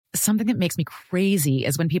something that makes me crazy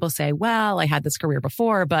is when people say, well, I had this career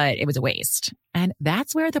before, but it was a waste. And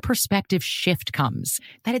that's where the perspective shift comes,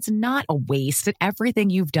 that it's not a waste, that everything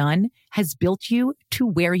you've done has built you to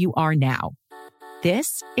where you are now.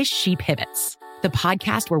 This is She Pivots, the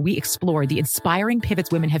podcast where we explore the inspiring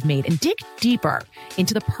pivots women have made and dig deeper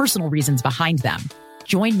into the personal reasons behind them.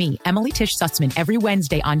 Join me, Emily Tish Sussman, every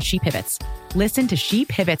Wednesday on She Pivots. Listen to She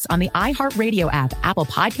Pivots on the iHeartRadio app, Apple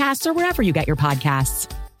Podcasts, or wherever you get your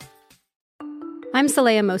podcasts. I'm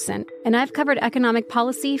Saleha Mohsen, and I've covered economic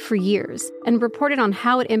policy for years and reported on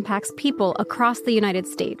how it impacts people across the United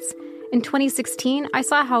States. In 2016, I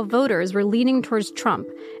saw how voters were leaning towards Trump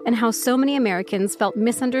and how so many Americans felt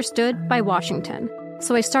misunderstood by Washington.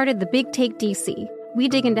 So I started The Big Take DC. We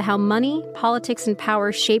dig into how money, politics, and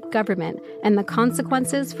power shape government and the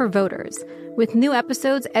consequences for voters. With new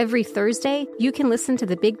episodes every Thursday, you can listen to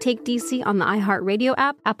The Big Take DC on the iHeartRadio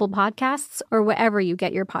app, Apple Podcasts, or wherever you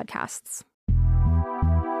get your podcasts.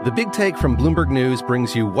 The Big Take from Bloomberg News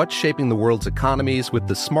brings you what's shaping the world's economies with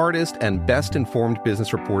the smartest and best-informed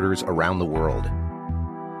business reporters around the world.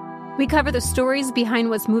 We cover the stories behind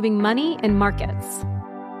what's moving money and markets,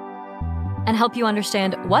 and help you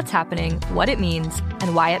understand what's happening, what it means,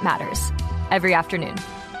 and why it matters every afternoon.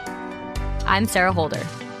 I'm Sarah Holder.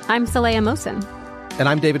 I'm Saleha Mohsen. And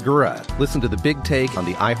I'm David Gura. Listen to The Big Take on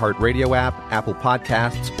the iHeartRadio app, Apple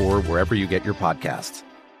Podcasts, or wherever you get your podcasts.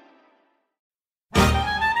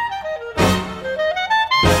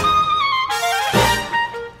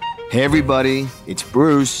 Hey everybody, it's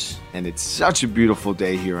Bruce, and it's such a beautiful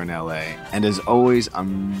day here in LA. And as always,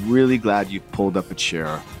 I'm really glad you pulled up a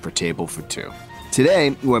chair for Table for Two.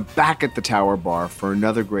 Today, we're back at the Tower Bar for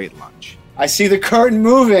another great lunch. I see the curtain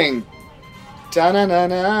moving!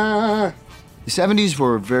 Da-na-na-na! The 70s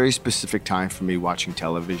were a very specific time for me watching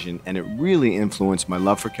television, and it really influenced my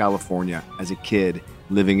love for California as a kid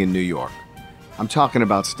living in New York. I'm talking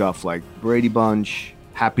about stuff like Brady Bunch,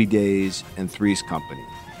 Happy Days, and Three's Company.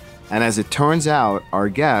 And as it turns out, our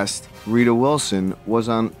guest, Rita Wilson, was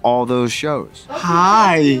on all those shows.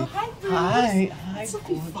 Hi. Hi. This will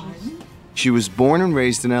be fun. She was born and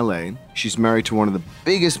raised in LA. She's married to one of the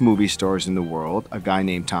biggest movie stars in the world, a guy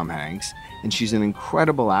named Tom Hanks. And she's an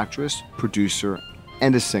incredible actress, producer,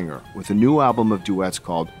 and a singer with a new album of duets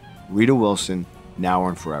called Rita Wilson, Now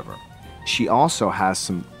and Forever. She also has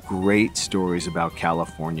some great stories about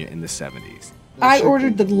California in the 70s. I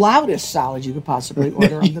ordered the loudest salad you could possibly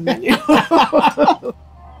order on the menu.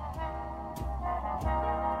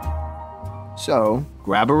 So,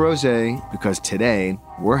 grab a rosé because today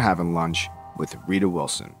we're having lunch with Rita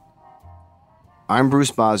Wilson. I'm Bruce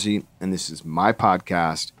Bozzi, and this is my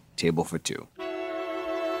podcast, Table for Two.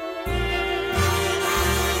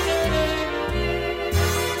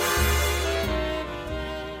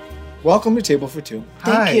 Welcome to Table for Two.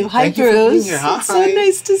 Thank you. Hi, Bruce. It's so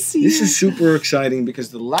nice to see you. This is super exciting because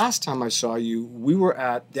the last time I saw you, we were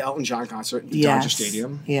at the Elton John concert at the Dodger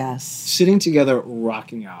Stadium. Yes. Sitting together,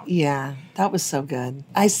 rocking out. Yeah, that was so good.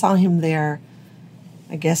 I saw him there,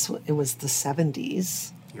 I guess it was the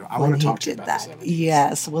 70s. I want to talk to you about the 70s.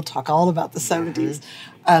 Yes, we'll talk all about the 70s.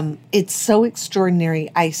 It's so extraordinary.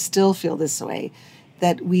 I still feel this way,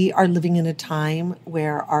 that we are living in a time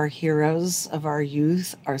where our heroes of our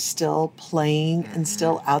youth are still playing and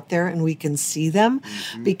still out there, and we can see them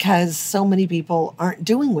because so many people aren't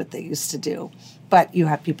doing what they used to do. But you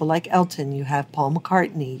have people like Elton, you have Paul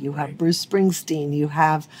McCartney, you have Bruce Springsteen, you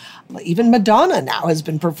have even Madonna now has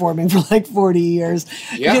been performing for like 40 years,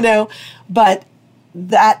 but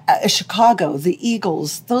that Chicago, the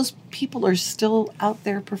Eagles, those people are still out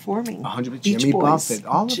there performing. 100%. Jimmy Buffett,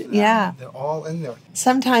 all of them. Yeah. They're all in there.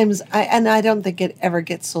 Sometimes, I don't think it ever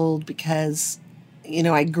gets old because,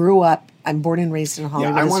 I grew up, I'm born and raised in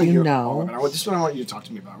Hollywood, as you know. This is what I want you to talk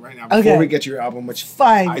to me about right now before we get to your album, which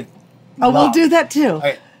Fine. We'll do that too.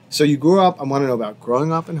 Okay. So you grew up, I want to know about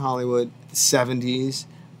growing up in Hollywood, the 70s.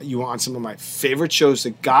 You were on some of my favorite shows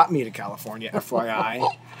that got me to California, FYI.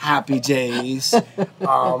 Happy Days,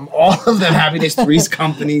 all of them. Happy Days, Three's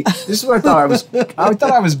Company. This is what I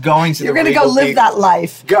thought I was going to. You're going to go live that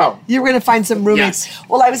life. Go. You're going to find some roommates. Yes.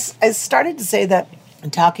 Well, I started to say that,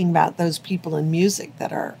 talking about those people in music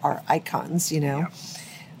that are icons,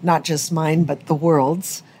 not just mine but the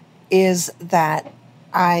world's, is that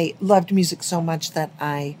I loved music so much that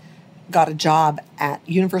I got a job at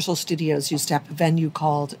Universal Studios. Used to have a venue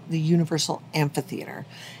called the Universal Amphitheater.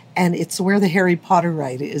 And it's where the Harry Potter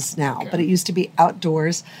ride is now. Okay. But it used to be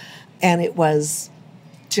outdoors, and it was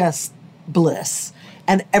just bliss.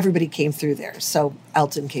 And everybody came through there. So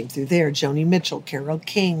Elton came through there, Joni Mitchell, Carole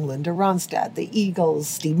King, Linda Ronstadt, the Eagles,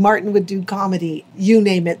 Steve Martin would do comedy. You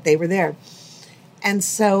name it, they were there. And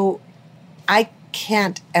so I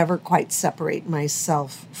can't ever quite separate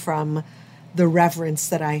myself from the reverence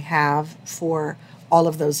that I have for all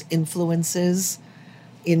of those influences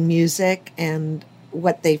in music and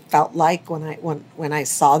what they felt like when I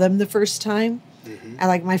saw them the first time. Mm-hmm. And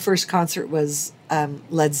like my first concert was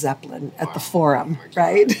Led Zeppelin at the Forum,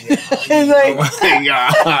 right? Yeah. Oh my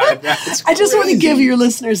God, that's I just want to crazy. give your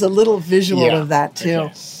listeners a little visual of that too.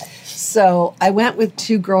 Okay. So I went with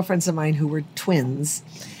two girlfriends of mine who were twins,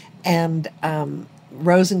 and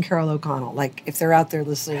Rose and Carol O'Connell. Like if they're out there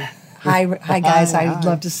listening, hi guys, I'd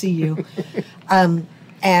love to see you.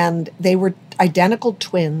 And they were identical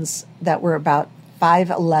twins that were about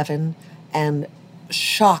 5'11" and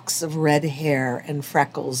shocks of red hair and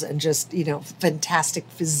freckles and just, fantastic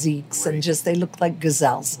physiques, and just they looked like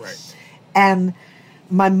gazelles. Right. And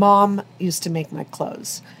my mom used to make my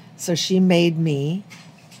clothes. So she made me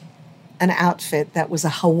an outfit that was a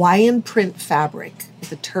Hawaiian print fabric with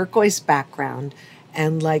a turquoise background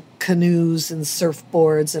and like canoes and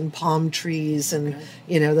surfboards and palm trees and,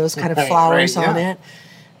 those kind of flowers on it.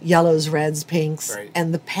 Yellows, reds, pinks. Right.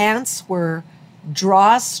 And the pants were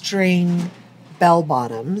drawstring bell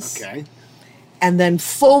bottoms. Okay. And then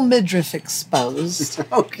full midriff exposed.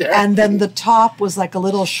 Okay. And then the top was like a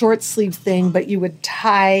little short sleeve thing, but you would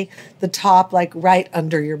tie the top like right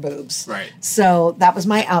under your boobs. Right. So that was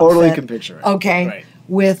my outfit. Totally can picture it. Okay. Right.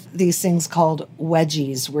 With these things called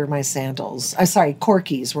wedgies were my sandals.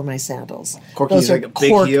 Corkies were my sandals. Corkies, Those like a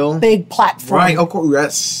big heel? Big platform. Right. Oh,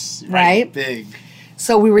 yes. Right? Big.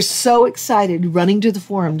 So we were so excited running to the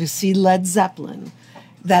Forum to see Led Zeppelin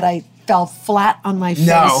that I fell flat on my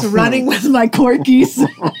face running with my corkies.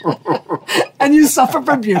 And you suffer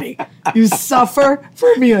for beauty. You suffer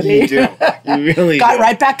for beauty. You do. You really Got do.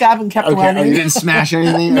 right back up and kept running. You didn't smash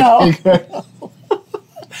anything? No.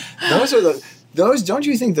 Those don't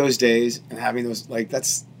you think those days and having those, like,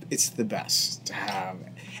 it's the best to have.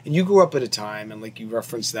 And you grew up at a time, and like you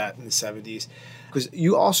referenced that in the 70s, because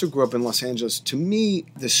you also grew up in Los Angeles. To me,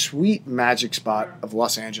 the sweet magic spot of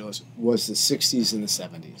Los Angeles was the 60s and the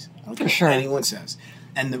 70s. I don't care what anyone says.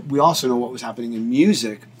 And we also know what was happening in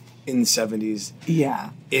music in the 70s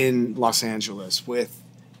in Los Angeles with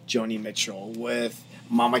Joni Mitchell, with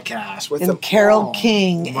Mama Cass, with Carole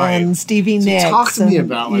King and Stevie Nicks. Talk to me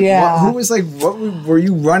about who was like, what were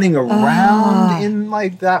you running around in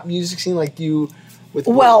like that music scene, like you?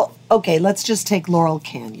 Okay, let's just take Laurel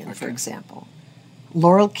Canyon for example.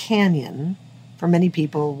 Laurel Canyon, for many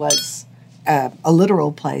people, was a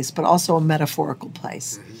literal place, but also a metaphorical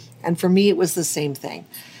place. Mm-hmm. And for me, it was the same thing.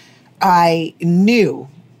 I knew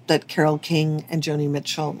that Carole King and Joni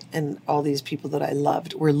Mitchell and all these people that I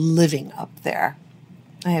loved were living up there.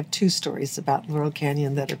 I have two stories about Laurel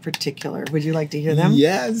Canyon that are particular. Would you like to hear them?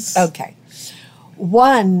 Yes. Okay.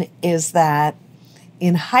 One is that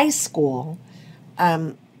in high school,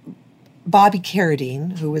 Bobby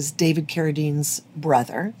Carradine, who was David Carradine's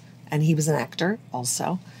brother, and he was an actor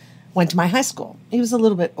also, went to my high school. He was a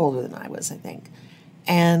little bit older than I was, I think.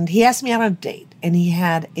 And he asked me out on a date, and he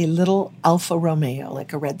had a little Alfa Romeo,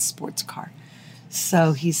 like a red sports car.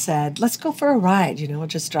 So he said, let's go for a ride, we'll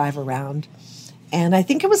just drive around. And I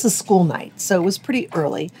think it was a school night, so it was pretty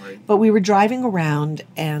early. Right. But we were driving around,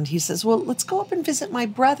 and he says, well, let's go up and visit my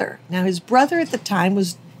brother. Now, his brother at the time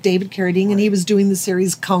was David Carradine, and he was doing the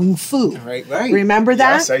series Kung Fu. Right. Remember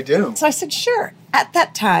that? Yes, I do. So I said, sure. At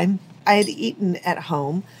that time, I had eaten at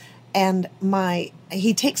home, and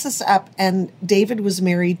he takes us up, and David was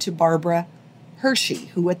married to Barbara Hershey,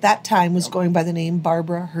 who at that time was going by the name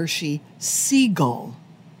Barbara Hershey Siegel.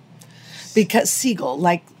 Because Siegel,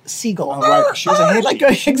 like seagull. Oh, right. She was a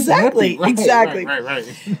hippie. Exactly. Right.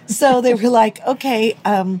 So they were like, okay,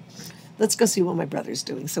 let's go see what my brother's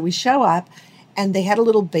doing. So we show up, and they had a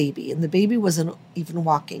little baby, and the baby wasn't even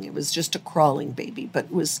walking. It was just a crawling baby, but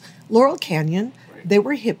it was Laurel Canyon. Right. They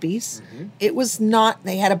were hippies. Mm-hmm. It was not,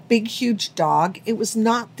 they had a big, huge dog. It was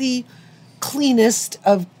not the cleanest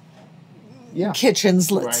of kitchens,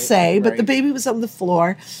 let's say, but the baby was on the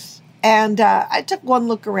floor. And I took one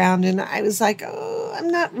look around, and I was like, oh, I'm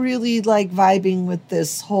not really, like, vibing with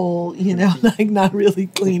this whole, like, not really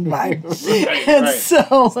clean vibe. So, it's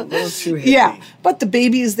a little too hippie. Yeah. But the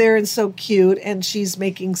baby is there and so cute, and she's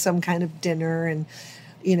making some kind of dinner, and,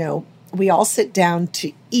 we all sit down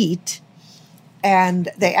to eat. And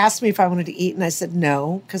they asked me if I wanted to eat, and I said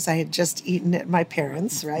no, because I had just eaten at my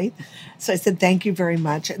parents', right? So I said, thank you very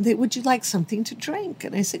much. And they, would you like something to drink?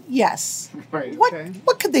 And I said, yes. Right.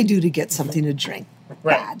 What could they do to get something to drink?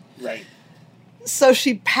 Bad. Right. So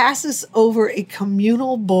she passes over a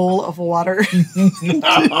communal bowl of water.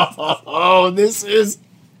 Oh, this is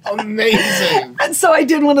Amazing. And so I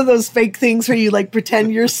did one of those fake things where you like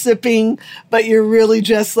pretend you're sipping, but you're really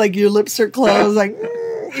just like your lips are closed. Like,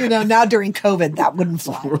 now during COVID, that wouldn't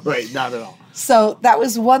fly. Right, not at all. So that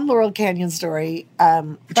was one Laurel Canyon story.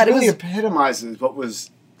 But it really epitomizes what was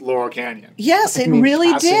Laurel Canyon. Yes, it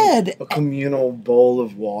really did. A communal bowl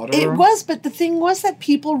of water. It was, but the thing was that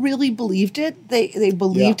people really believed it. They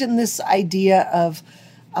believed in this idea of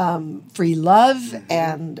free love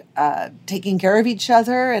and taking care of each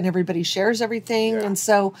other, and everybody shares everything. Yeah. And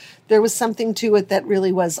so there was something to it that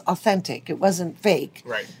really was authentic. It wasn't fake.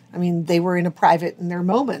 Right. I mean, they were in their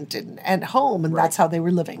moment and at home, and that's how they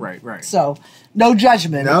were living. Right. So no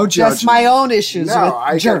judgment. No judgment. Just my own issues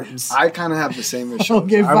with germs. I kind of have the same issues.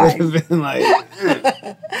 Okay, I would have been like,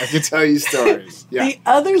 I could tell you stories. Yeah. The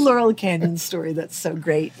other Laurel Canyon story that's so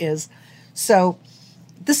great is,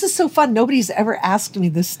 this is so fun. Nobody's ever asked me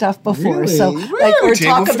this stuff before. Really? So, we're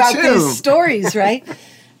talking about these stories, right?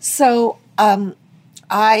 So,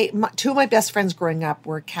 two of my best friends growing up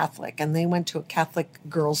were Catholic, and they went to a Catholic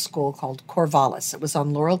girls' school called Corvallis. It was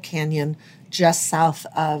on Laurel Canyon, just south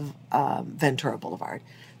of Ventura Boulevard.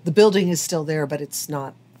 The building is still there, but it's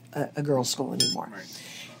not a girls' school anymore. Right.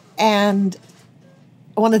 And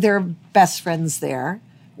one of their best friends there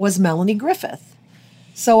was Melanie Griffith.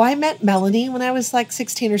 So I met Melanie when I was like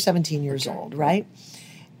 16 or 17 years old, right?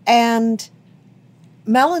 And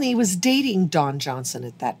Melanie was dating Don Johnson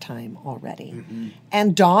at that time already. Mm-hmm.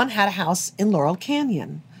 And Don had a house in Laurel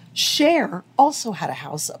Canyon. Cher also had a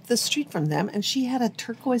house up the street from them, and she had a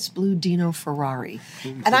turquoise blue Dino Ferrari.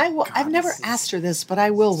 And I've never asked her this, but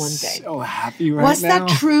I will one day. So happy right Was now. that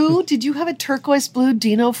true? Did you have a turquoise blue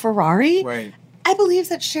Dino Ferrari? Right. I believe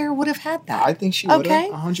that Cher would have had that. I think she would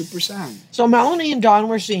have, 100%. So Melanie and Don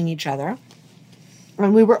were seeing each other,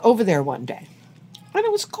 and we were over there one day. And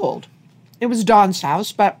it was cold. It was Don's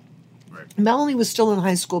house, but Melanie was still in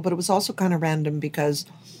high school, but it was also kind of random because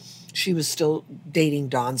she was still dating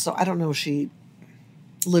Don. So I don't know if she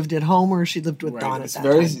lived at home or she lived with Don at that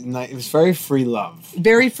time. It was very free love.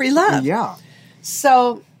 Very free love. Yeah.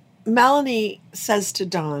 So Melanie says to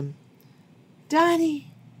Don, Donnie,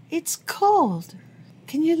 it's cold.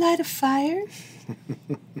 Can you light a fire?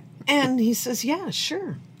 And he says, yeah,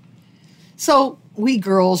 sure. So we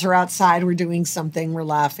girls are outside. We're doing something. We're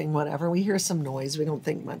laughing, whatever. We hear some noise. We don't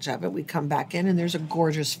think much of it. We come back in, and there's a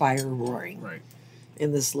gorgeous fire roaring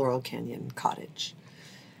in this Laurel Canyon cottage.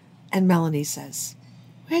 And Melanie says,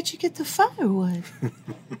 where'd you get the firewood?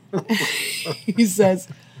 He says,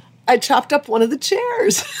 I chopped up one of the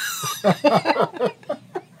chairs.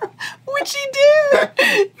 Which he did.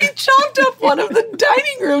 He chopped up one of the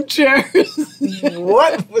dining room chairs.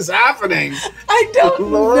 What was happening? I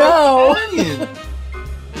don't know.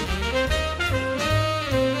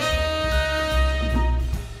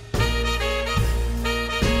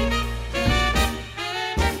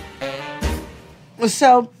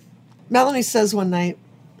 So Melanie says one night,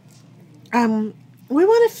 we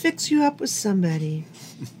want to fix you up with somebody.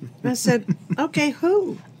 I said, okay,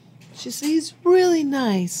 who? She said, he's really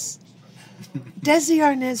nice. Desi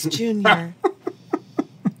Arnaz Jr.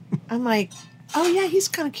 I'm like, oh, yeah, he's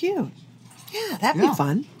kind of cute. Yeah, that'd be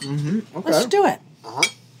fun. Mm-hmm. Okay. Let's do it. Uh-huh.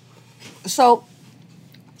 So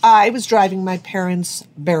I was driving my parents'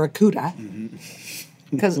 Barracuda,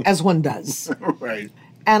 because as one does. Right.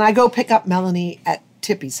 And I go pick up Melanie at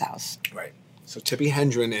Tippy's house. Right. So Tippi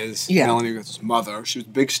Hedren is Melanie's mother. She was a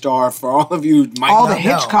big star for all of you might all not the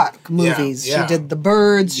know. Hitchcock movies. Yeah. She did The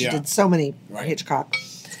Birds. She did so many Hitchcock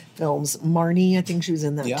films. Marnie, I think she was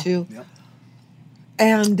in that too. Yeah.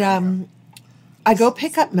 And I go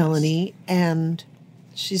pick up Melanie, and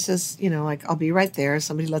she says, I'll be right there.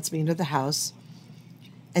 Somebody lets me into the house.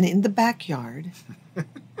 And in the backyard,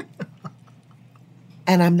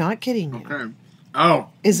 and I'm not kidding you,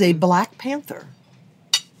 is a Black Panther.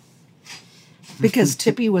 Because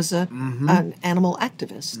Tippi was an animal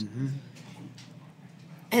activist. Mm-hmm.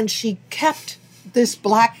 And she kept this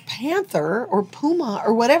Black Panther or Puma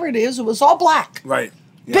or whatever it is. It was all black. Right.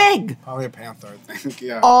 Yeah. Big. Probably a panther, I think.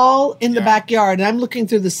 Yeah. All in the backyard. And I'm looking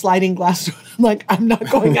through the sliding glass door. I'm like, I'm not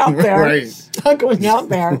going out there. Right. Not going out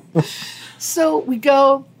there. So we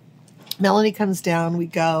go. Melanie comes down. We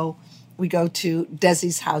go to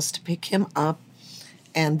Desi's house to pick him up.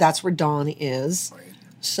 And that's where Dawn is. Right.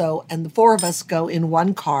 So, and the four of us go in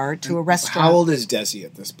one car to a restaurant. How old is Desi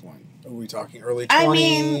at this point? Are we talking early 20s? I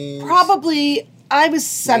mean, probably, I was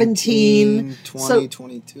 17. 19, 20,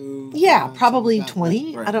 22? Yeah, probably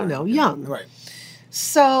 20. Right, I don't know, young. Right.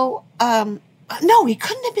 So, no, he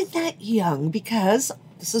couldn't have been that young because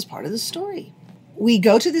this is part of the story. we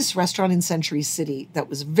go to this restaurant in Century City that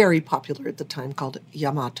was very popular at the time called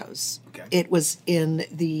Yamato's. Okay. It was in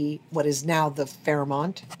what is now the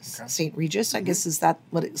Fairmont, St. Regis, I guess is that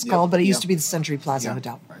what it's called, but it used to be the Century Plaza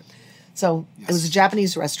Hotel. Right. So it was a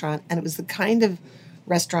Japanese restaurant, and it was the kind of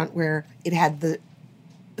restaurant where it had the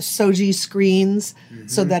soji screens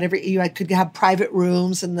so that you could have private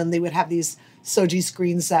rooms, and then they would have these soji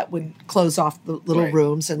screens that would close off the little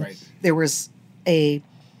rooms, and there was a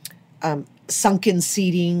sunken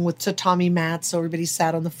seating with tatami mats, so everybody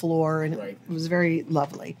sat on the floor, and it was very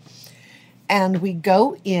lovely. And we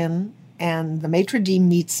go in, and the maitre d'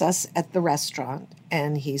 meets us at the restaurant,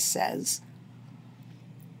 and he says,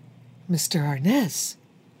 "Mr. Arnaz,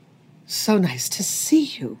 so nice to see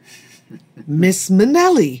you. Miss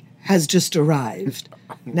Minnelli has just arrived."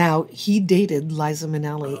 Now, he dated Liza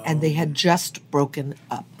Minnelli, and they had just broken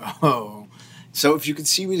up. Oh. So if you could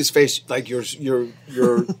see Rita's face, like you're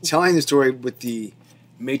telling the story with the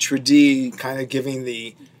maitre d' kind of giving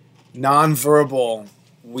the nonverbal,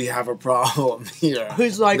 we have a problem here.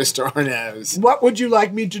 Who's like, Mr. Arnaz. What would you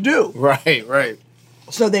like me to do? Right.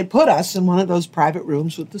 So they put us in one of those private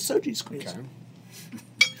rooms with the soji screens. Okay.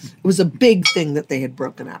 It was a big thing that they had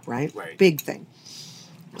broken up, right? Right. Big thing.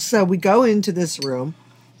 So we go into this room,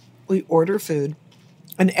 we order food,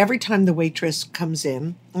 and every time the waitress comes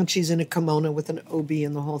in, and she's in a kimono with an obi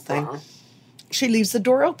and the whole thing, she leaves the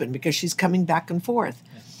door open because she's coming back and forth.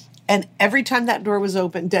 And every time that door was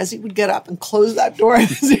open, Desi would get up and close that door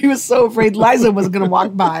because he was so afraid Liza was going to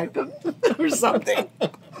walk by or something.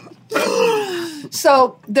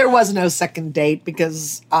 So there was no second date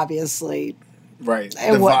because obviously... Right.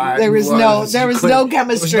 There was no chemistry. There was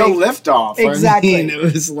no liftoff. Exactly. I mean, it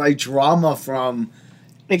was like drama from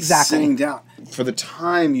sitting down. For the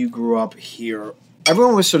time you grew up here,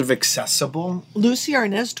 everyone was sort of accessible. Lucy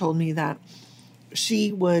Arnaz told me that she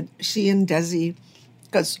and Desi,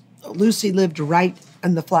 because Lucy lived right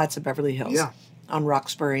in the flats of Beverly Hills on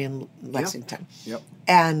Roxbury and Lexington. Yep.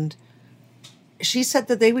 And she said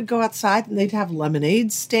that they would go outside and they'd have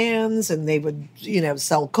lemonade stands and they would,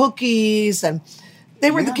 sell cookies, and they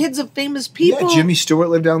were the kids of famous people. Yeah, Jimmy Stewart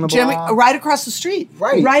lived down the block. Right across the street.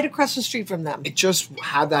 Right across the street from them. It just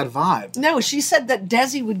had that vibe. No, she said that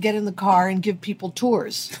Desi would get in the car and give people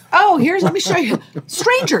tours. Oh, let me show you.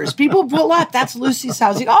 Strangers. People pull up. That's Lucy's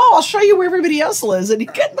house. I'll show you where everybody else lives. And you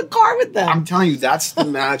get in the car with them. I'm telling you, that's the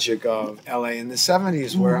magic of LA in the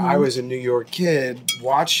 70s, where I was a New York kid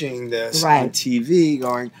watching this on TV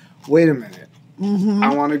going, wait a minute,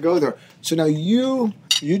 I want to go there. So now you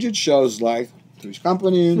did shows like Three's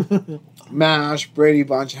Company, MASH, Brady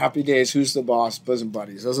Bunch, Happy Days, Who's the Boss, Bosom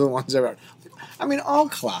Buddies. Those are the ones I wrote. I mean, all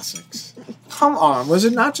classics. Come on. Was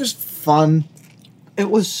it not just fun? It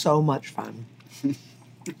was so much fun.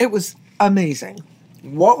 It was amazing.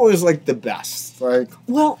 What was like the best?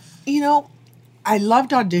 Well, I loved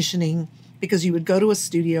auditioning because you would go to a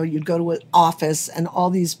studio, you'd go to an office, and all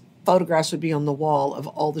these photographs would be on the wall of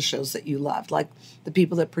all the shows that you loved. Like the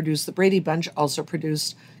people that produced the Brady Bunch also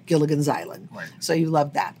produced Gilligan's Island. Right. So you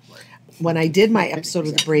loved that. Right. When I did my episode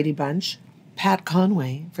of the Brady Bunch, Pat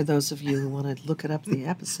Conway, for those of you who want to look it up, the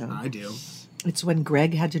episode. I do. It's when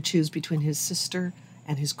Greg had to choose between his sister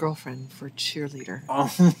and his girlfriend for cheerleader.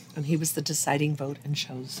 Oh. And he was the deciding vote and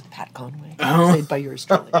chose Pat Conway, played by yours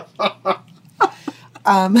truly.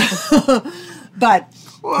 But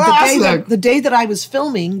the day that I was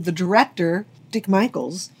filming, the director, Dick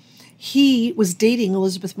Michaels, he was dating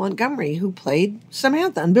Elizabeth Montgomery, who played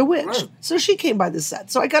Samantha in Bewitched. Right. So she came by the set.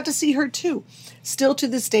 So I got to see her too. Still to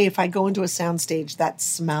this day, if I go into a soundstage, that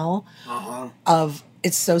smell of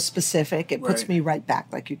it's so specific, it puts me right back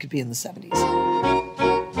like you could be in the 70s.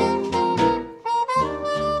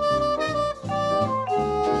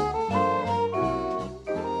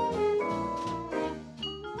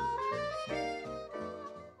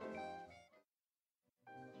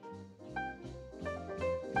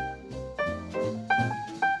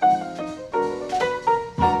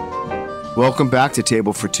 Welcome back to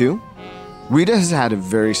Table for Two. Rita has had a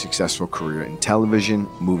very successful career in television,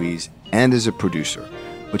 movies, and as a producer,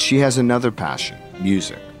 but she has another passion,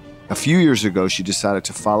 music. A few years ago, she decided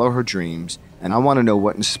to follow her dreams, and I want to know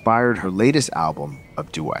what inspired her latest album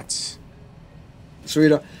of duets. So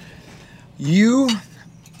Rita, you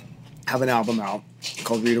have an album out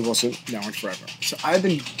called Rita Wilson, Now and Forever. So I've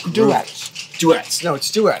been... Duets. No,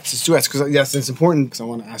 it's duets. It's duets because, yes, it's important because I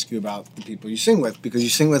want to ask you about the people you sing with, because you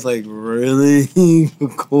sing with, like, really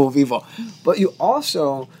cool people. But you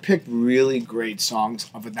also picked really great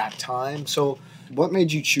songs of that time. So what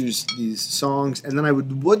made you choose these songs? And then I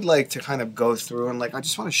would like to kind of go through and, like, I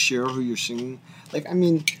just want to share who you're singing. Like, I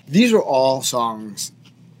mean, these are all songs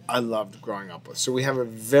I loved growing up with. So we have a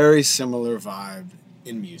very similar vibe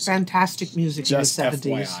in music. Fantastic music Just in the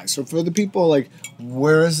 70s. FYI. So for the people like,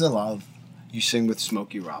 Where is the Love? You sing with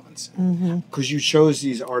Smokey Robinson. Because you chose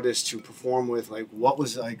these artists to perform with, like, what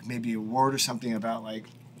was, like, maybe a word or something about, like,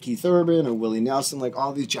 Keith Urban or Willie Nelson, like,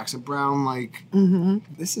 all these Jackson Brown, like,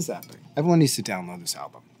 this is epic. Everyone needs to download this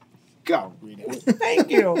album. Go, Rita. Thank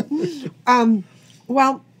you.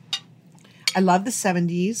 Well, I love the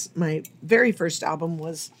 70s. My very first album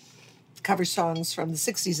was cover songs from the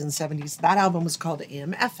 60s and 70s. That album was called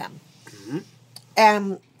AM/FM.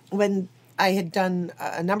 And when I had done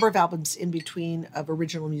a number of albums in between of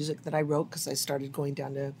original music that I wrote, because I started going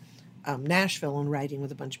down to Nashville and writing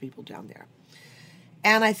with a bunch of people down there.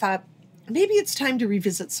 And I thought, maybe it's time to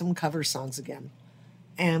revisit some cover songs again.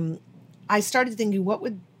 And I started thinking, what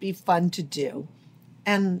would be fun to do?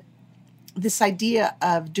 And this idea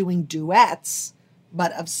of doing duets,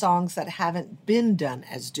 but of songs that haven't been done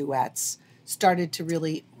as duets, started to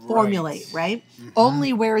really formulate, right?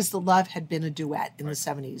 Only Where Is the Love had been a duet in the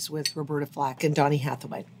 70s with Roberta Flack and Donny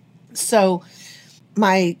Hathaway. So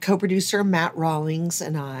my co-producer, Matt Rawlings,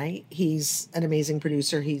 and he's an amazing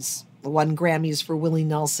producer. He's won Grammys for Willie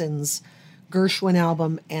Nelson's Gershwin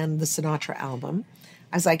album and the Sinatra album.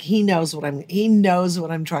 I was like, he knows what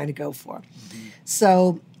I'm trying to go for.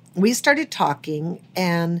 So we started talking,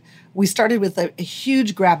 and we started with a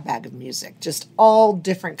huge grab bag of music, just all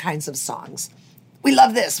different kinds of songs. We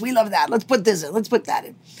love this, we love that, let's put this in, let's put that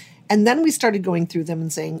in. And then we started going through them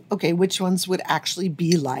and saying, okay, which ones would actually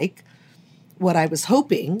be like what I was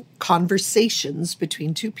hoping, conversations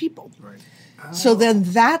between two people. Right. Oh. So then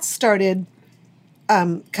that started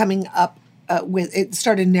coming up it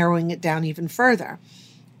started narrowing it down even further.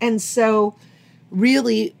 And so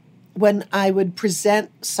really, when I would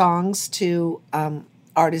present songs to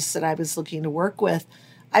artists that I was looking to work with,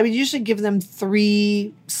 I would usually give them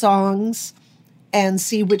 3 songs and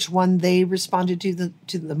see which one they responded to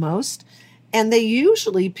the most. And they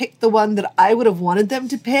usually picked the one that I would have wanted them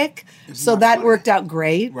to pick. So that worked out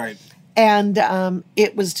great. Right. And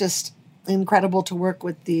it was just incredible to work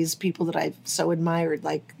with these people that I've so admired,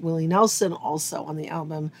 like Willie Nelson also on the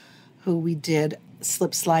album, who we did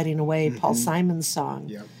Slip Sliding Away, Paul Simon's song.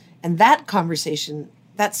 Yep. And that conversation,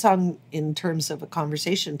 that song in terms of a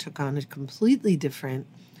conversation took on a completely different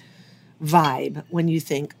vibe when you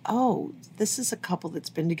think, oh, this is a couple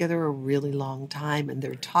that's been together a really long time and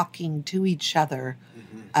they're talking to each other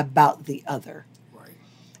about the other. Right.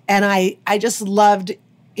 And I just loved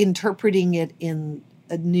interpreting it in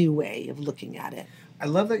a new way of looking at it. I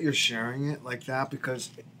love that you're sharing it like that,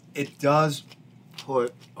 because it does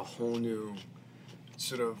put a whole new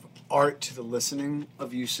sort of art to the listening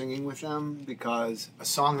of you singing with them, because a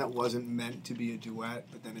song that wasn't meant to be a duet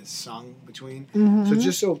but then is sung between. So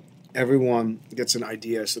just so everyone gets an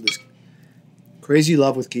idea, so there's Crazy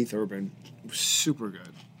Love with Keith Urban, super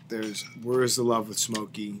good. There's Where Is the Love with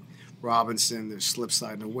Smokey Robinson. There's Slip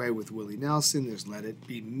Sliding Away with Willie Nelson. There's Let It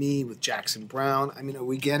Be Me with Jackson Brown. I mean, are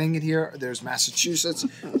we getting it here? There's Massachusetts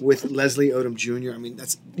with Leslie Odom Jr. I mean,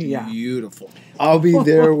 that's beautiful. I'll Be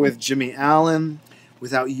There with Jimmy Allen.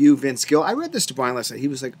 Without You, Vince Gill. I read this to Brian last night. He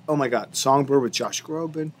was like, oh my God, Songbird with Josh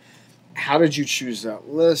Groban. How did you choose that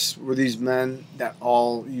list? Were these men that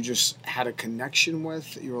all you just had a connection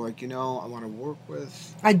with? You were like, I want to work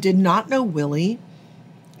with? I did not know Willie,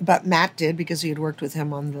 but Matt did, because he had worked with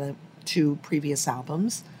him on the 2 previous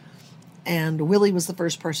albums. And Willie was the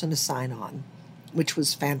first person to sign on, which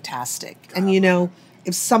was fantastic. And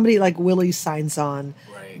if somebody like Willie signs on,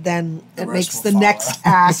 then it makes the next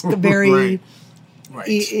ask very...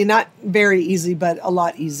 Right. Not very easy, but a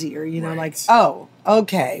lot easier. Like, oh,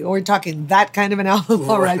 okay, we're talking that kind of an album.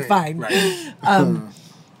 All right, fine. Right.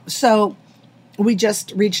 So we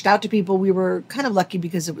just reached out to people. We were kind of lucky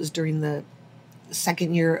because it was during the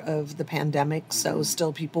second year of the pandemic, so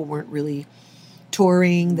still people weren't really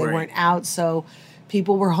touring. They weren't out, so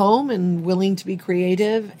people were home and willing to be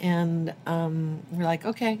creative. And we're like,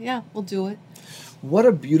 okay, yeah, we'll do it. What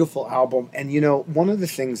a beautiful album. And, one of the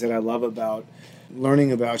things that I love about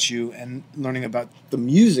learning about you and learning about the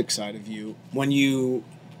music side of you, when you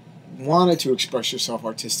wanted to express yourself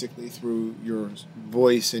artistically through your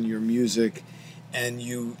voice and your music, and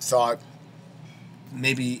you thought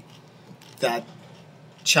maybe that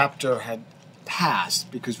chapter had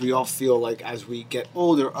passed, because we all feel like as we get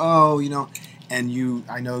older, and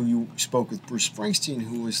I know you spoke with Bruce Springsteen,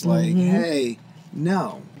 who was like, hey,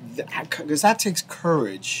 no, because that takes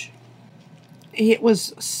courage. It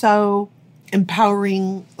was so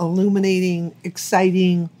empowering, illuminating,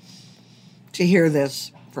 exciting to hear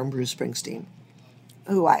this from Bruce Springsteen,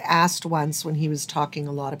 who I asked once when he was talking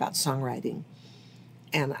a lot about songwriting.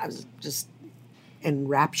 And I was just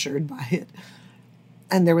enraptured by it.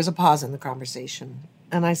 And there was a pause in the conversation.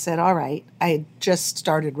 And I said, all right, I had just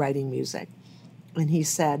started writing music. And he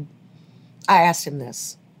said, I asked him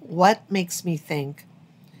this, what makes me think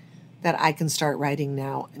that I can start writing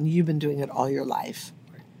now? And you've been doing it all your life.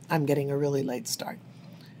 I'm getting a really late start.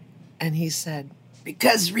 And he said,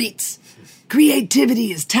 because Reets,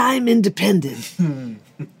 creativity is time independent.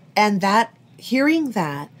 And that, hearing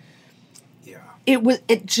that,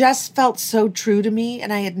 it just felt so true to me,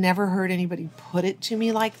 and I had never heard anybody put it to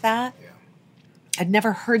me like that. Yeah. I'd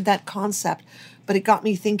never heard that concept, but it got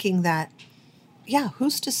me thinking that,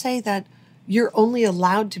 who's to say that you're only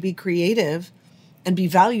allowed to be creative and be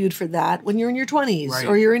valued for that when you're in your 20s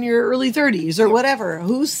or you're in your early 30s or whatever?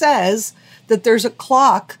 Who says that there's a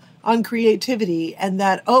clock on creativity and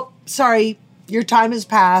that, oh, sorry, your time has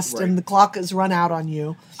passed and the clock has run out on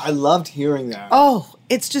you? I loved hearing that. Oh,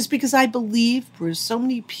 it's just because I believe, Bruce, so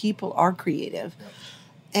many people are creative. Yep.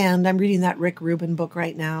 And I'm reading that Rick Rubin book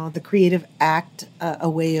right now, The Creative Act, A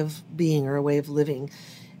Way of Being or A Way of Living.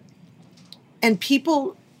 And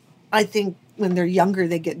people, I think, when they're younger,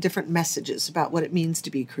 they get different messages about what it means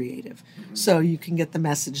to be creative. Mm-hmm. So you can get the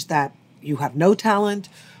message that you have no talent,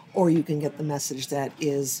 or you can get the message that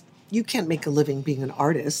is, you can't make a living being an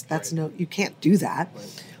artist. That's you can't do that.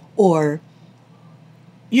 Right. Or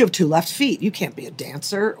you have 2 left feet. You can't be a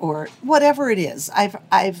dancer, or whatever it is.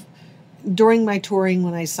 I've during my touring,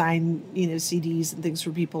 when I signed, CDs and things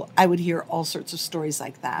for people, I would hear all sorts of stories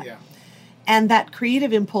like that. Yeah. And that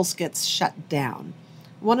creative impulse gets shut down.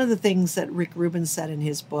 One of the things that Rick Rubin said in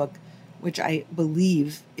his book, which I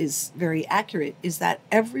believe is very accurate, is that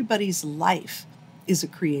everybody's life is a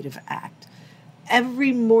creative act.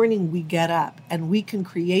 Every morning we get up and we can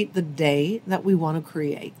create the day that we want to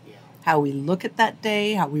create. Yeah. How we look at that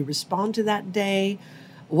day, how we respond to that day,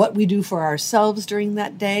 what we do for ourselves during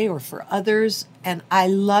that day or for others. And I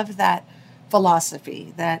love that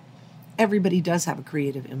philosophy that everybody does have a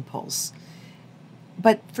creative impulse.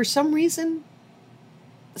 But for some reason,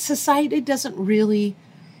 society doesn't really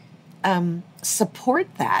support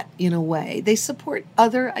that in a way. They support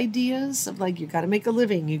other ideas of like, you got to make a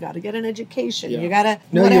living, you got to get an education, you got to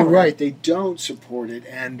whatever. You're right. They don't support it.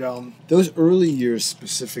 And those early years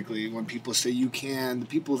specifically, when people say you can, the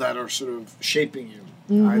people that are sort of shaping you,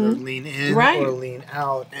 either lean in or lean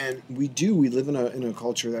out. And we live in a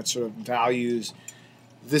culture that sort of values,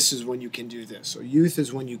 this is when you can do this, or youth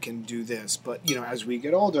is when you can do this. But, as we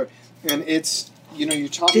get older, and it's, you're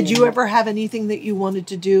talking... Did you ever have anything that you wanted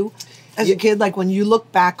to do as a kid? Like when you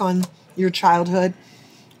look back on your childhood,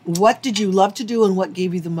 what did you love to do and what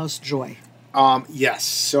gave you the most joy? Yes.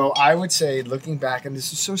 So I would say, looking back, and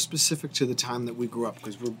this is so specific to the time that we grew up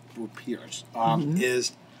because we're peers,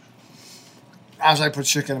 is as I put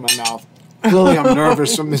chicken in my mouth, clearly I'm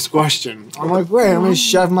nervous from this question. I'm like, wait, I'm going to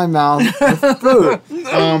shove my mouth with food.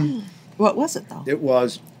 What was it, though? It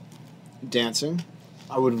was dancing.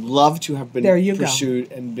 I would love to have been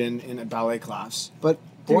pursued and been in a ballet class. But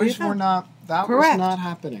boys were not, that was not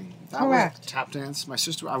happening. That was tap dance. My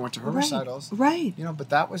sister, I went to her recitals. Right. But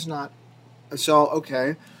that was not, so,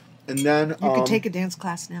 okay. And then... You could take a dance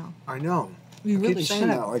class now. I know. You really should.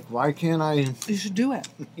 That. Like, why can't I... You should do it.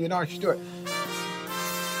 I should do it.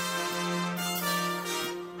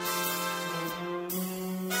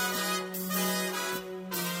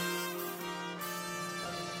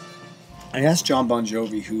 I asked John Bon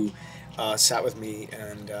Jovi, who sat with me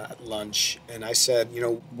and at lunch, and I said,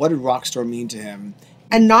 what did rock star mean to him?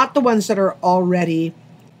 And not the ones that are already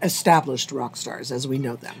established rock stars as we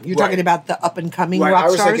know them. You're talking about the up-and-coming rock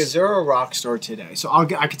stars? I was like, is there a rock star today? So I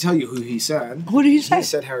can tell you who he said. Who did he say? He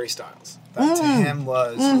said Harry Styles. That to him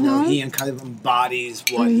was, he kind of embodies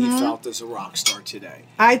what he felt as a rock star today.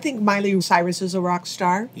 I think Miley Cyrus is a rock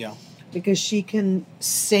star. Yeah. Because she can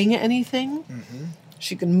sing anything. Mm-hmm.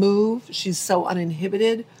 She can move. She's so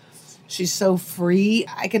uninhibited. She's so free.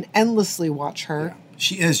 I can endlessly watch her. Yeah.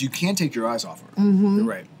 She is. You can't take your eyes off her. Mm-hmm. You're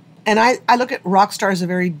right. And I look at rock stars as a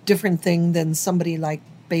very different thing than somebody like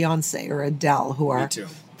Beyonce or Adele, who are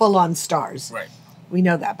full-on stars. Right. We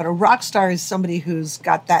know that. But a rock star is somebody who's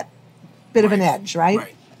got that bit of an edge, right?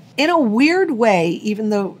 Right. In a weird way, even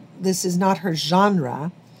though this is not her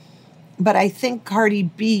genre, but I think Cardi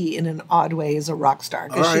B, in an odd way, is a rock star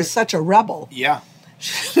because she's such a rebel. Yeah.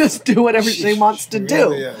 She just do whatever she wants to do.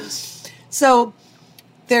 Really is. So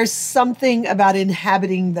there's something about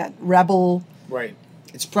inhabiting that rebel. Right.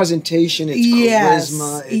 It's presentation, it's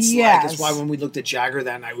charisma. It's why when we looked at Jagger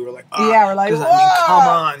that night, we were like, we're like, come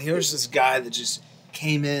on. Here's this guy that just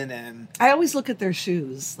came in and... I always look at their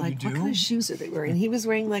shoes. Like, You what do? kind of shoes are they wearing? He was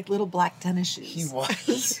wearing like little black tennis shoes. He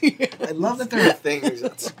was. I love that there are things.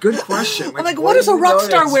 That's a good question. I'm like, what does a rock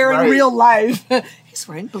star wear in real life? He's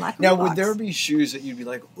wearing black Now, Reeboks. would there be shoes that you'd be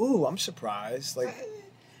like, ooh, I'm surprised? Like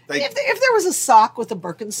if there was a sock with a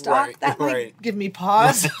Birkenstock, Right, that might right. give me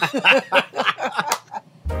pause.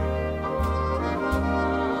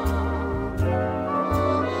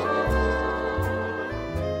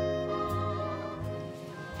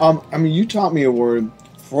 I mean, you taught me a word,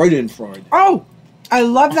 Freudenfreud. Oh, I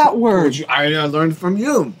love that word. Which I learned from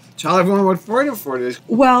you. Tell everyone what Freudenfreud is.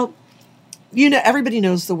 Well, everybody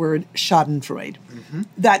knows the word Schadenfreude. Mm-hmm.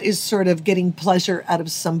 That is sort of getting pleasure out of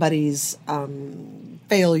somebody's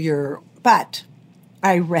failure. But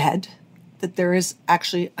I read that there is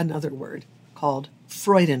actually another word called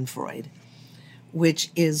Freudenfreud, which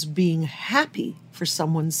is being happy for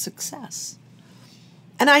someone's success.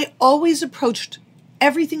 And I always approached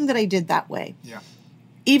everything that I did that way. Yeah.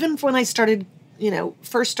 Even when I started,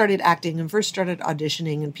 first started acting and first started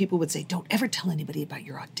auditioning, and people would say, don't ever tell anybody about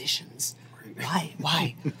your auditions.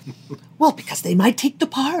 Why? Well, because they might take the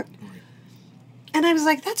part. And I was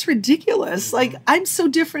like, that's ridiculous. Mm-hmm. Like, I'm so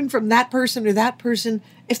different from that person or that person.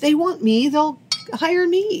 If they want me, they'll hire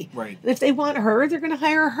me. Right. And if they want her, they're going to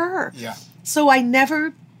hire her. Yeah. So I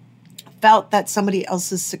never felt that somebody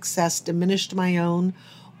else's success diminished my own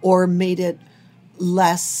or made it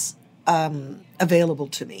less available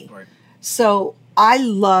to me. Right. So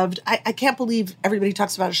I can't believe everybody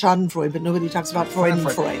talks about Schadenfreude, but nobody talks about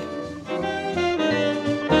Freudenfreud.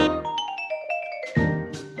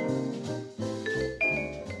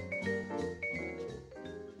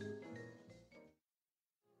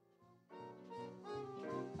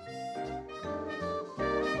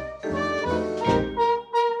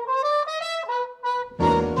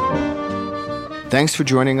 Thanks for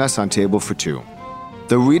joining us on Table for Two.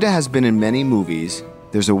 Though Rita has been in many movies,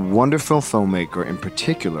 there's a wonderful filmmaker in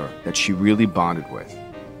particular that she really bonded with,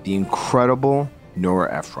 the incredible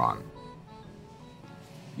Nora Ephron.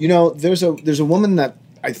 You know, there's a woman that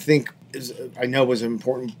I think I know was an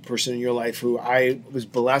important person in your life who I was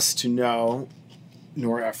blessed to know,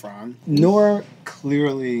 Nora Ephron. Nora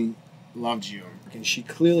clearly loved you, and she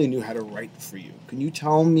clearly knew how to write for you. Can you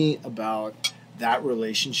tell me about that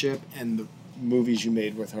relationship and the movies you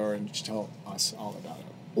made with her, and just tell us all about it?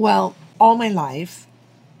 Well, all my life,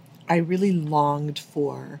 I really longed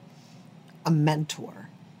for a mentor,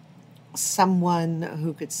 someone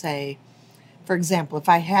who could say, for example, if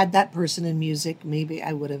I had that person in music, maybe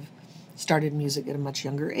I would have started music at a much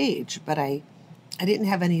younger age, but I didn't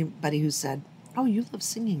have anybody who said, oh, you love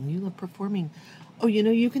singing, you love performing, oh,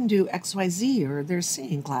 you can do XYZ, or there's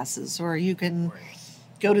singing classes, or you can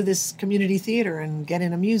go to this community theater and get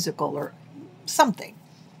in a musical, or something.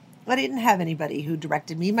 I didn't have anybody who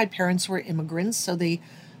directed me. My parents were immigrants, so they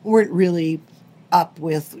weren't really up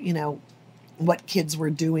with, what kids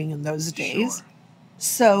were doing in those days. Sure.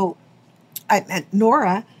 So I met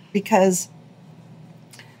Nora because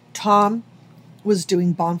Tom was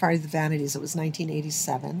doing Bonfire of the Vanities. It was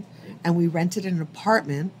 1987, and we rented an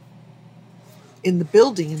apartment in the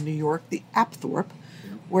building in New York, the Apthorpe,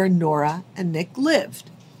 where Nora and Nick lived.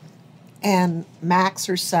 And Max,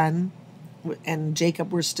 her son, and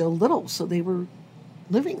Jacob were still little, so they were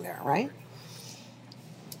living there, right?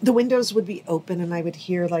 The windows would be open, and I would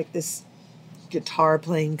hear like this guitar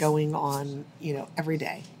playing going on, every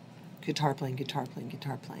day. Guitar playing.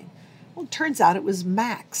 Well, it turns out it was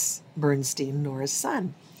Max Bernstein, Nora's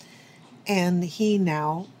son. And he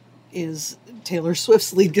now is Taylor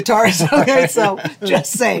Swift's lead guitarist. Okay, so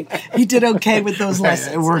just saying, he did okay with those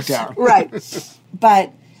lessons. It worked out. Right.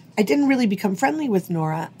 But I didn't really become friendly with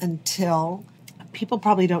Nora until, people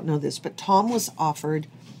probably don't know this, but Tom was offered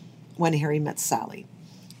When Harry Met Sally.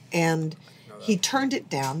 And he turned it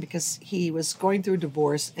down because he was going through a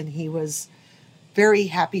divorce and he was very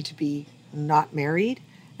happy to be not married.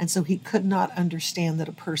 And so he could not understand that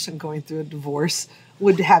a person going through a divorce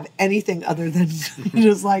would have anything other than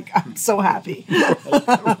just like, I'm so happy.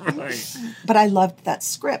 Right. But I loved that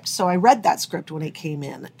script. So I read that script when it came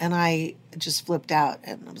in, and I just flipped out.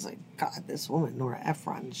 And I was like, God, this woman, Nora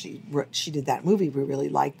Ephron, she did that movie we really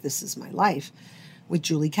liked, This Is My Life, with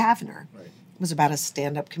Julie Kavner. Right. It was about a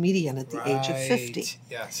stand-up comedian at the age of 50.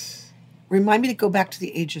 Yes. Remind me to go back to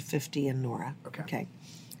the age of 50 and Nora. Okay.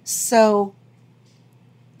 So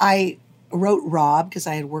I wrote Rob, because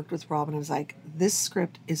I had worked with Rob, and I was like, this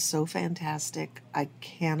script is so fantastic.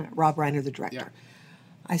 Rob Reiner, the director. Yeah.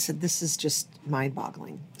 I said, this is just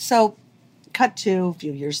mind-boggling. So cut to a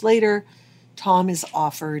few years later, Tom is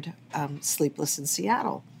offered Sleepless in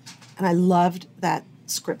Seattle. And I loved that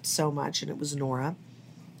script so much, and it was Nora.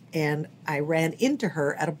 and I ran into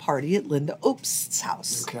her at a party at Linda Obst's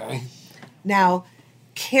house. Okay. Now,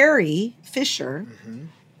 Carrie Fisher.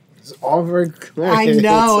 It's all very clear. I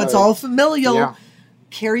know, it's all familial. Yeah.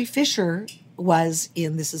 Carrie Fisher was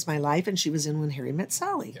in This Is My Life, and she was in When Harry Met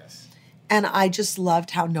Sally. Yes. And I just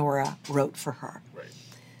loved how Nora wrote for her. Right.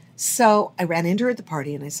 So I ran into her at the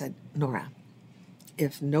party, and I said, Nora,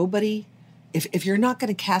 if you're not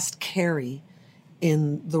going to cast Carrie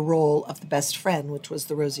in the role of the best friend, which was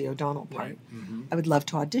the Rosie O'Donnell part, Right. Mm-hmm. I would love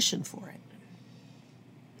to audition for it.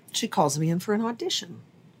 She calls me in for an audition.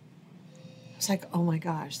 I was like, oh my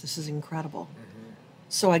gosh, this is incredible. Mm-hmm.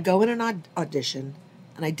 So I go in an audition,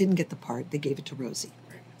 and I didn't get the part. They gave it to Rosie.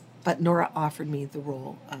 Right. But Nora offered me the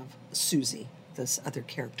role of Susie, this other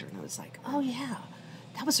character. And I was like, oh yeah,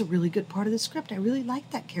 that was a really good part of the script. I really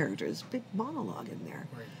liked that character. There's a big monologue in there.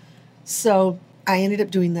 Right. So I ended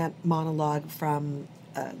up doing that monologue from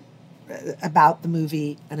about the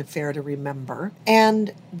movie An Affair to Remember.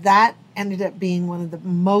 And that ended up being one of the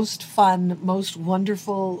most fun, most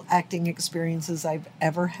wonderful acting experiences I've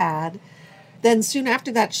ever had. Then soon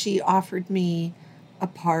after that, she offered me a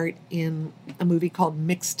part in a movie called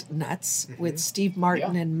Mixed Nuts with Steve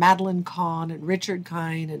Martin and Madeline Kahn and Richard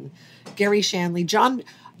Kind and Gary Shanley. Jon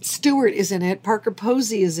Stewart is in it. Parker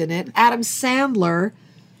Posey is in it. Adam Sandler.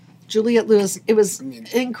 Juliette Lewis. It was an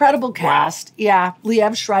incredible cast. Wow. Yeah.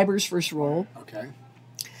 Liev Schreiber's first role. Okay.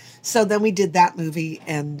 So then we did that movie,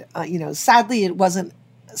 and sadly it wasn't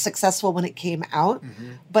successful when it came out,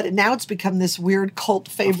 but now it's become this weird cult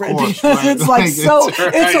favorite because it's like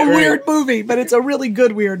it's a weird movie, but it's a really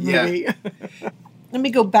good weird movie. Yeah. Let me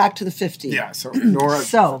go back to the 50s. Yeah. So Nora.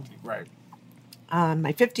 Right. On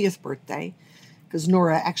my 50th birthday, because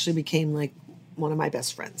Nora actually became like one of my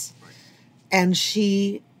best friends, and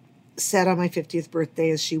she said on my 50th birthday,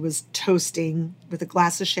 as she was toasting with a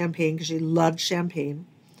glass of champagne, because she loved champagne,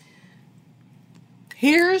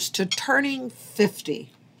 here's to turning 50.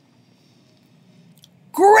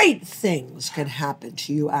 Great things can happen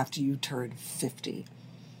to you after you turn 50.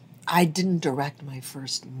 I didn't direct my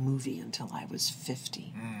first movie until I was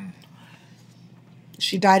 50.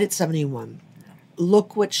 She died at 71.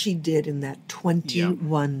 Look what she did in that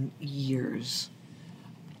 21 years.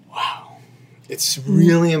 Wow. It's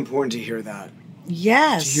really important to hear that.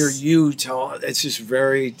 Yes. To hear you tell, it's just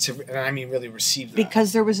really receive that.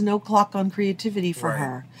 Because there was no clock on creativity for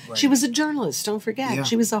her. Right. She was a journalist, don't forget. Yeah.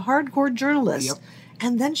 She was a hardcore journalist. Yep.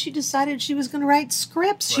 And then she decided she was going to write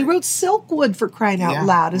scripts. Right. She wrote Silkwood, for crying out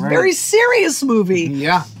loud. It's a very serious movie.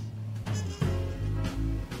 Yeah.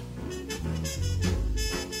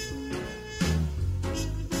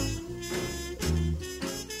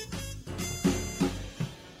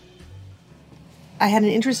 I had an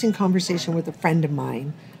interesting conversation with a friend of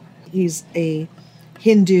mine. He's a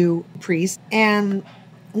Hindu priest, and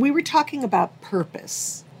we were talking about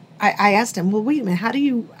purpose. I asked him, well, wait a minute, how do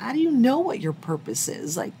you know what your purpose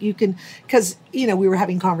is? Like, you can, because, we were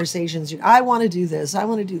having conversations. I want to do this. I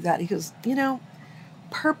want to do that. He goes,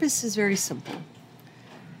 purpose is very simple.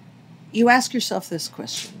 You ask yourself this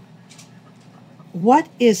question. What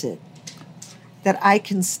is it that I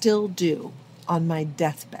can still do on my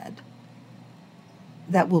deathbed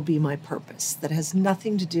that will be my purpose, that has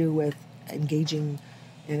nothing to do with engaging,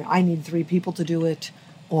 I need 3 people to do it,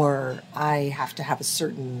 or I have to have a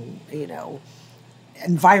certain,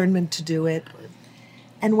 environment to do it.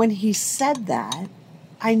 And when he said that,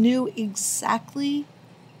 I knew exactly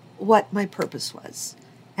what my purpose was.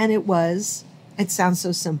 And it sounds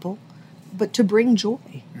so simple, but to bring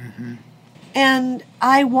joy. Mm-hmm. And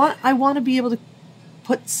I want to be able to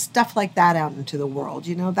put stuff like that out into the world.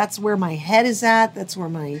 That's where my head is at. That's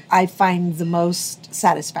where I find the most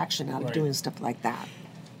satisfaction out of doing stuff like that.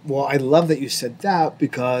 Well, I love that you said that,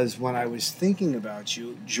 because when I was thinking about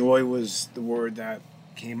you, joy was the word that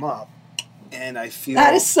came up. And I feel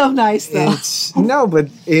that is so nice, though. But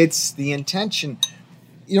it's the intention.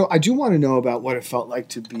 I do want to know about what it felt like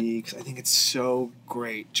to be, because I think it's so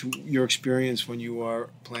great, your experience when you were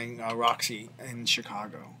playing Roxy in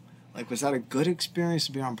Chicago. Like, was that a good experience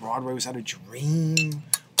to be on Broadway? Was that a dream?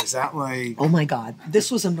 Was that like... Oh, my God. This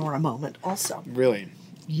was a Nora moment also. Really?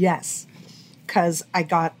 Yes. Because I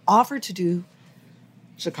got offered to do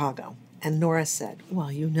Chicago. And Nora said, well,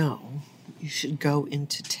 you should go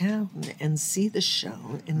into town and see the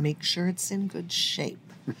show and make sure it's in good shape.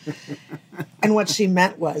 And what she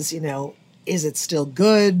meant was, is it still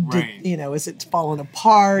good? Right. Is it fallen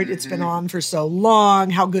apart? Mm-hmm. It's been on for so long.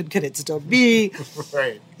 How good could it still be?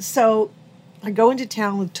 Right. So I go into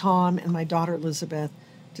town with Tom and my daughter Elizabeth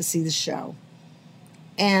to see the show.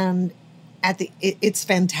 And it's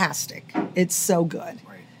fantastic. It's so good.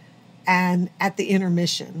 Right. And at the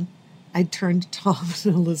intermission, I turned to Tom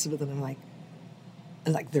and Elizabeth, and I'm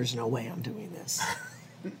like, there's no way I'm doing this.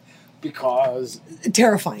 Because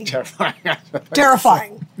Terrifying.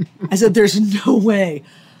 Terrifying. I said, there's no way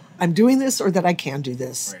I'm doing this or that I can do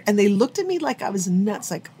this. Right. And they looked at me like I was nuts.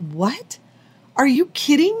 Like, what? Are you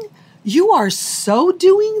kidding? You are so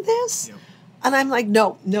doing this? Yep. And I'm like,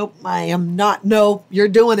 nope, I am not. No, you're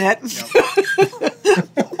doing it.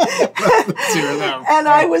 Yep. And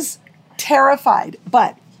I was terrified.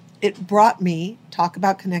 But it brought me, talk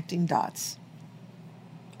about connecting dots.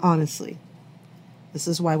 Honestly. This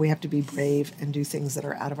is why we have to be brave and do things that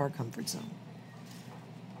are out of our comfort zone.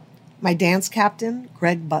 My dance captain,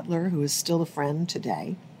 Greg Butler, who is still a friend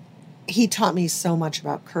today, he taught me so much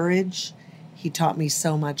about courage. He taught me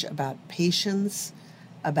so much about patience,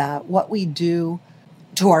 about what we do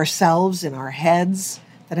to ourselves in our heads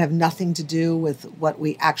that have nothing to do with what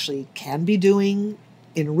we actually can be doing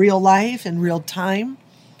in real life, in real time.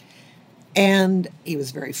 And he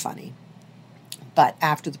was very funny. But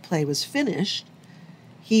after the play was finished,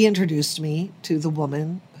 he introduced me to the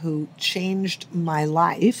woman who changed my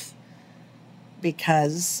life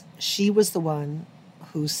because she was the one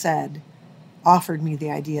who offered me the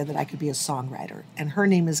idea that I could be a songwriter. And her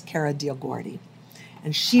name is Cara DelGuardi.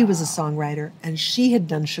 And she was a songwriter, and she had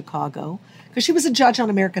done Chicago because she was a judge on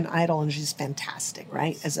American Idol, and she's fantastic,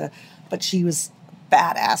 right? But she was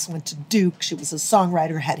badass, went to Duke. She was a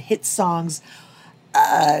songwriter, had hit songs,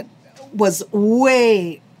 was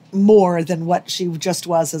way more than what she just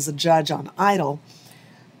was as a judge on Idol.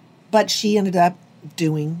 But she ended up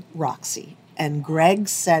doing Roxy. And Greg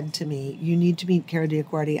said to me, you need to meet Cara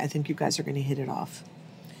DelGuardi. I think you guys are going to hit it off.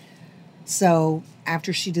 So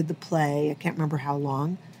after she did the play, I can't remember how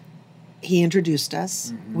long, he introduced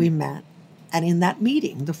us. Mm-hmm. We met. And in that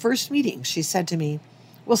meeting, the first meeting, she said to me,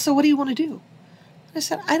 well, so what do you want to do? I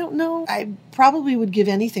said, I don't know. I probably would give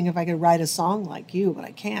anything if I could write a song like you, but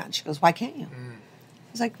I can't. She goes, why can't you?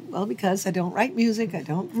 I was like, well, because I don't write music. I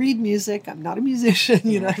don't read music. I'm not a musician.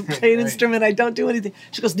 I don't play an instrument. I don't do anything.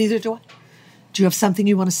 She goes, neither do I. Do you have something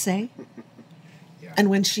you want to say? Yeah. And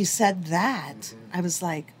when she said that, I was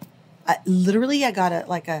like, literally, I got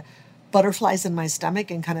a butterflies in my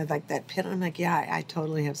stomach and kind of like that pit. And I'm like, yeah, I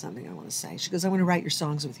totally have something I want to say. She goes, I want to write your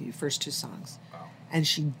songs with you, first 2 songs. Wow. And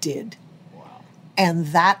she did. Wow. And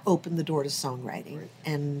that opened the door to songwriting. Right.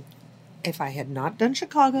 And if I had not done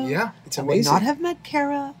Chicago, it's I amazing. would not have met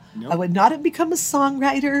Cara. Nope. I would not have become a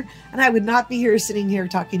songwriter. And I would not be sitting here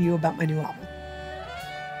talking to you about my new album.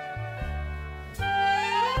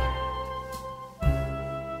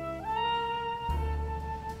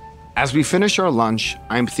 As we finish our lunch,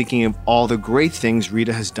 I'm thinking of all the great things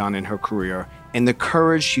Rita has done in her career and the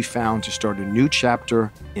courage she found to start a new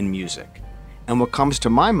chapter in music. And what comes to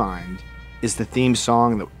my mind is the theme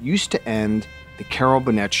song that used to end the Carol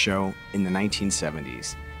Burnett show in the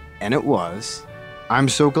 1970s. And it was, I'm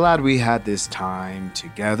so glad we had this time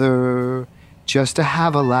together just to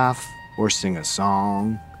have a laugh or sing a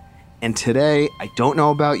song. And today, I don't know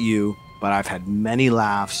about you, but I've had many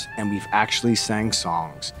laughs and we've actually sang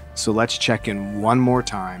songs. So let's check in one more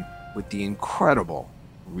time with the incredible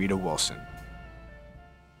Rita Wilson.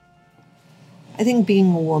 I think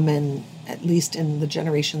being a woman, at least in the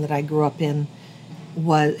generation that I grew up in,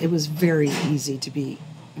 it was very easy to be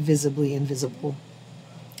visibly invisible.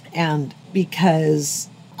 And because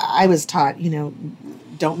I was taught,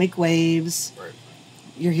 don't make waves. Right.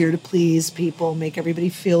 You're here to please people, make everybody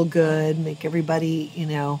feel good, make everybody,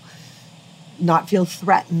 not feel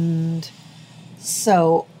threatened.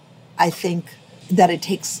 So I think that it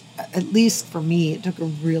takes, at least for me, it took a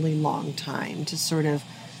really long time to sort of,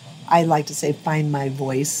 I like to say, find my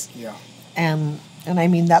voice. Yeah. And I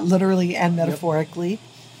mean that literally and metaphorically. Yep.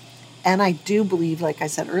 And I do believe, like I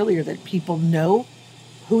said earlier, that people know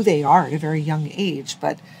who they are at a very young age,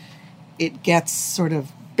 but it gets sort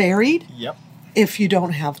of buried. Yep. If you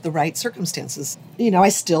don't have the right circumstances. I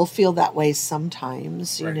still feel that way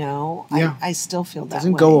sometimes, right. Yeah. I still feel that way.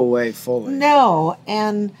 Doesn't go away fully. No,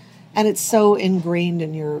 and it's so ingrained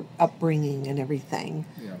in your upbringing and everything.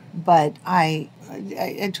 Yeah. But I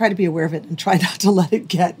try to be aware of it and try not to let it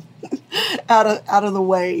get out of the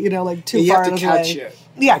way, like too far out of the way. You have to catch it.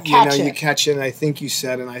 Yeah, catch it. You catch it, and I think you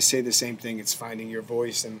said, and I say the same thing, it's finding your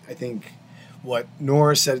voice. And I think what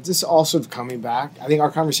Nora said, this is also coming back. I think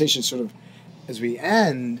our conversation sort of, as we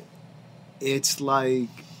end, it's like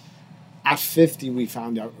at 50 we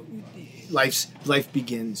found out life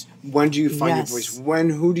begins. When do you find your voice?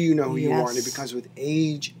 Who do you know who you are? And it becomes with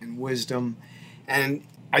age and wisdom. And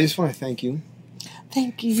I just want to thank you.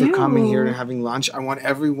 Thank you for coming here and having lunch. I want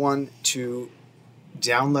everyone to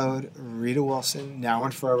download Rita Wilson, Now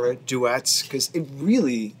and Forever, duets, because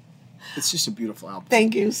it's just a beautiful album.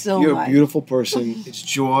 Thank you so much. You're a beautiful person. It's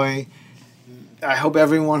joy. I hope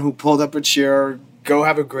everyone who pulled up a chair, go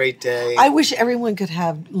have a great day. I wish everyone could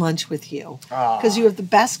have lunch with you because you have the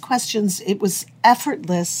best questions. It was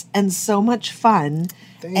effortless and so much fun.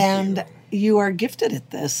 Thank you. You are gifted at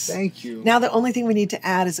this. Thank you. Now the only thing we need to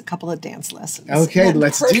add is a couple of dance lessons. Okay,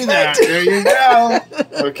 let's do that. There you go.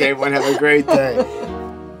 Okay, everyone have a great day.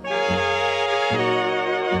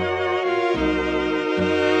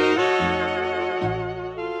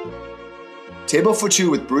 Table for Two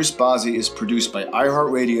with Bruce Bozzi is produced by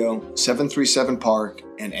iHeartRadio, 737 Park,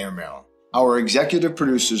 and Airmail. Our executive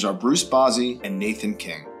producers are Bruce Bozzi and Nathan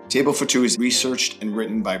King. Table for Two is researched and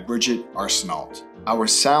written by Bridget Arsenault. Our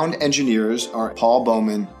sound engineers are Paul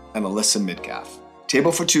Bowman and Alyssa Midcalf.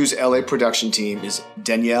 Table for Two's LA production team is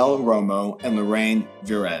Danielle Romo and Lorraine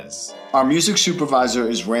Virez. Our music supervisor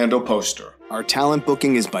is Randall Poster. Our talent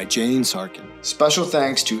booking is by Jane Sarkin. Special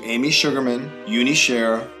thanks to Amy Sugarman, Uni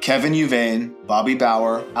Scher, Kevin Uvain, Bobby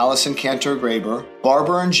Bauer, Allison Cantor-Graber,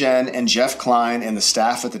 Barbara and Jen and Jeff Klein and the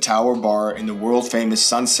staff at the Tower Bar in the world-famous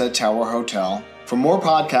Sunset Tower Hotel. For more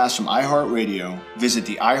podcasts from iHeartRadio, visit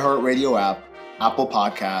the iHeartRadio app, Apple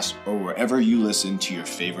Podcasts, or wherever you listen to your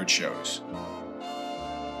favorite shows.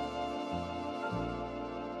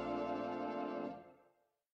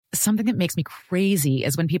 Something that makes me crazy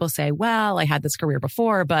is when people say, well, I had this career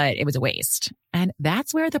before, but it was a waste. And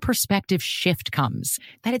that's where the perspective shift comes,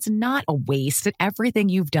 that it's not a waste, that everything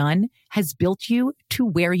you've done has built you to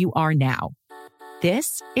where you are now.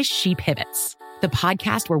 This is She Pivots, the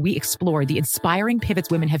podcast where we explore the inspiring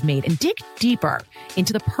pivots women have made and dig deeper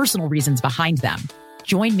into the personal reasons behind them.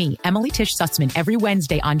 Join me, Emily Tish Sussman, every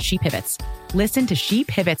Wednesday on She Pivots. Listen to She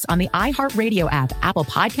Pivots on the iHeartRadio app, Apple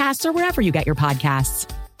Podcasts, or wherever you get your podcasts.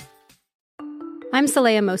 I'm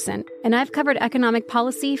Saleha Mohsin, and I've covered economic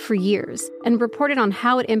policy for years and reported on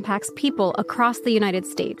how it impacts people across the United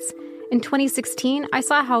States. In 2016, I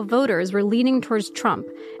saw how voters were leaning towards Trump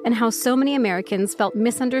and how so many Americans felt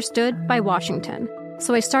misunderstood by Washington.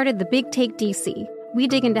 So I started The Big Take DC. We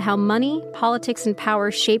dig into how money, politics, and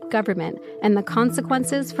power shape government and the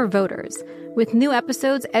consequences for voters. With new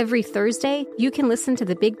episodes every Thursday, you can listen to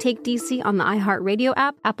The Big Take DC on the iHeartRadio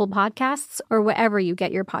app, Apple Podcasts, or wherever you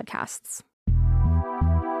get your podcasts.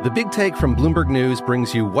 The Big Take from Bloomberg News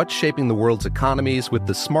brings you what's shaping the world's economies with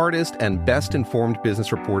the smartest and best-informed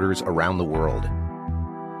business reporters around the world.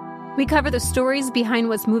 We cover the stories behind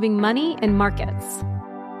what's moving money and markets,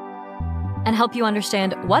 and help you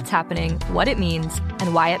understand what's happening, what it means,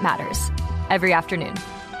 and why it matters every afternoon.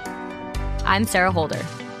 I'm Sarah Holder.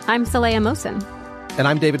 I'm Saleha Mohsin. And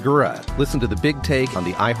I'm David Gura. Listen to The Big Take on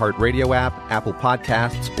the iHeartRadio app, Apple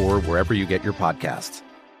Podcasts, or wherever you get your podcasts.